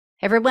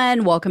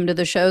Everyone, welcome to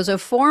the show. So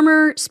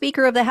former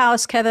Speaker of the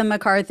House, Kevin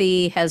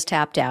McCarthy, has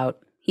tapped out.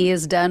 He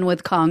is done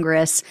with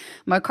Congress.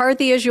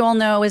 McCarthy, as you all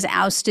know, is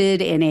ousted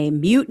in a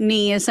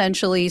mutiny,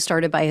 essentially,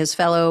 started by his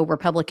fellow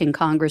Republican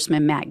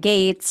Congressman Matt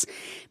Gaetz.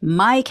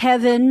 My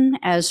Kevin,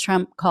 as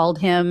Trump called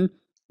him,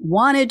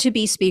 wanted to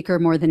be Speaker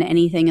more than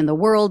anything in the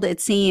world,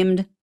 it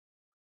seemed.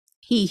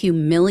 He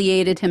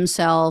humiliated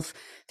himself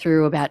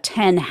through about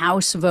 10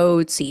 House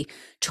votes. He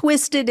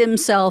twisted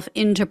himself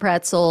into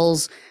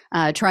pretzels,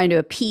 trying to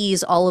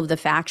appease all of the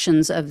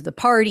factions of the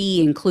party,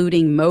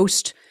 including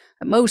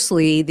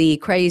mostly the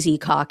crazy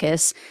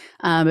caucus.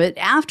 But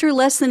after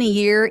less than a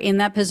year in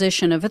that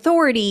position of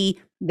authority,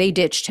 they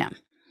ditched him.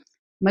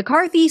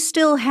 McCarthy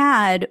still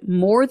had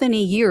more than a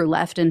year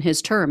left in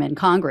his term in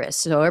Congress.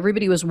 So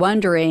everybody was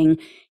wondering,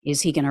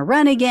 is he going to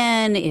run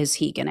again? Is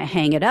he going to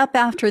hang it up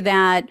after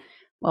that?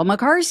 Well,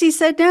 McCarthy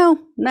said,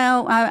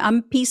 no,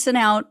 I'm peacing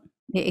out.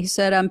 He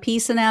said, I'm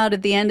peacing out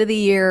at the end of the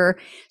year.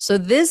 So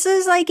this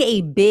is like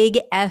a big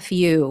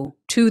FU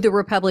to the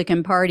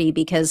Republican Party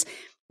because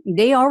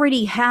they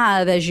already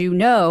have, as you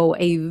know,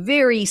 a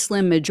very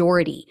slim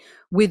majority.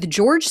 With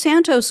George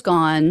Santos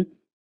gone,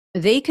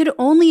 they could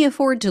only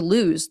afford to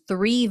lose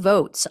 3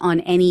 votes on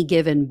any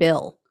given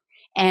bill.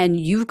 And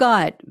you've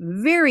got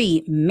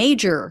very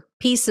major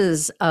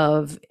pieces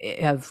of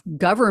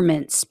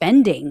government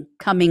spending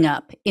coming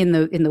up in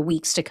the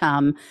weeks to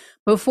come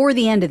before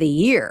the end of the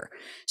year.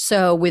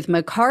 So with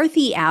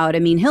McCarthy out, I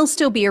mean, he'll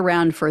still be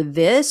around for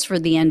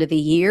the end of the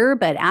year,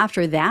 but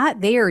after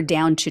that, they are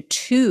down to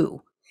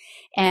 2.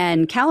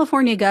 And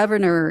California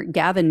Governor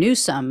Gavin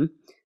Newsom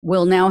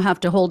will now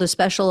have to hold a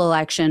special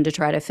election to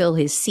try to fill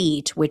his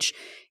seat, which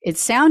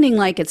it's sounding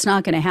like it's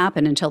not going to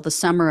happen until the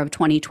summer of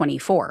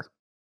 2024.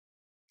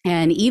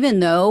 And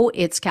even though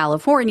it's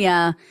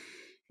California,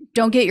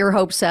 don't get your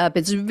hopes up.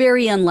 It's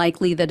very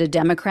unlikely that a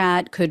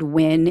Democrat could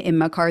win in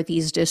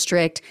McCarthy's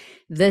district.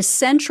 The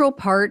central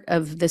part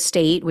of the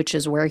state, which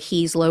is where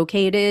he's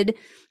located,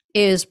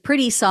 is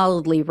pretty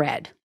solidly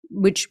red,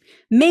 which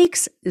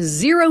makes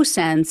 0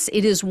 sense.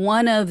 It is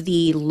one of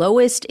the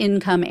lowest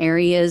income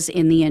areas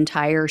in the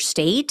entire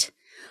state,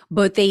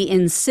 but they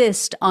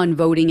insist on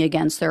voting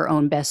against their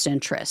own best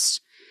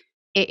interests.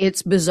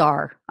 It's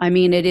bizarre. I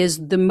mean, it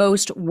is the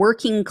most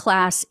working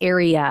class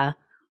area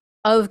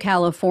of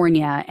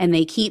California, and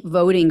they keep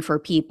voting for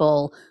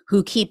people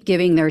who keep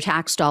giving their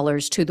tax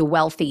dollars to the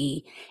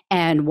wealthy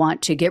and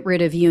want to get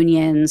rid of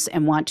unions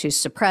and want to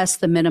suppress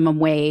the minimum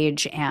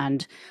wage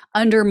and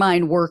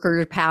undermine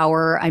worker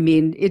power. I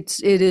mean,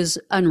 it is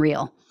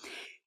unreal.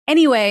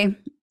 Anyway,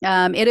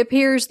 it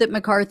appears that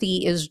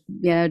McCarthy is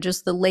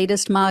just the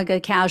latest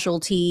MAGA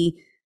casualty,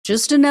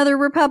 just another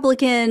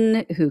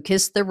Republican who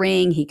kissed the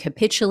ring. He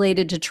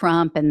capitulated to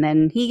Trump, and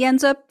then he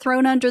ends up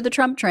thrown under the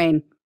Trump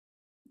train.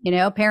 You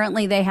know,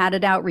 apparently they had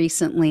it out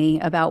recently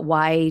about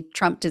why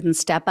Trump didn't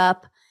step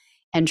up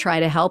and try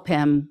to help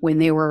him when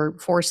they were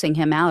forcing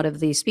him out of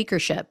the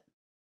speakership.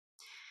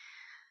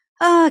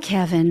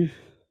 Kevin,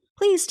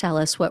 please tell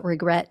us what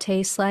regret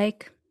tastes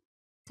like.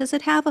 Does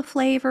it have a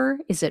flavor?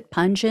 Is it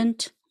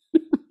pungent?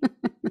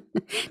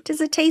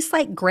 Does it taste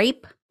like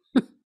grape?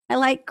 I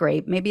like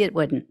grape. Maybe it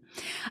wouldn't.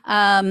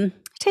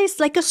 Tastes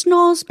like a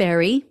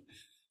snozberry.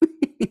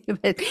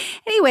 But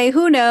anyway,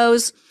 who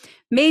knows?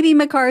 Maybe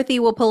McCarthy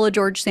will pull a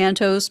George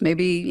Santos.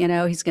 Maybe,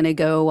 he's going to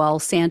go all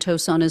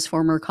Santos on his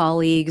former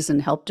colleagues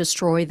and help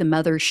destroy the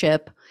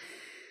mothership.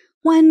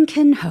 One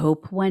can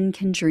hope, one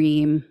can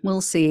dream. We'll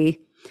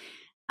see.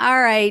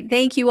 All right.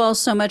 Thank you all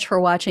so much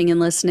for watching and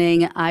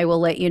listening. I will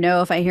let you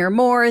know if I hear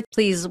more.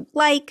 Please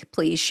like,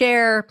 please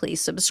share, please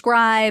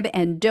subscribe,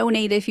 and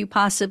donate if you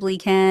possibly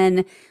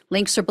can.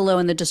 Links are below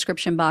in the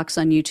description box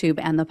on YouTube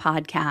and the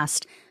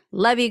podcast.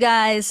 Love you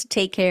guys.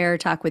 Take care.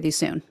 Talk with you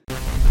soon.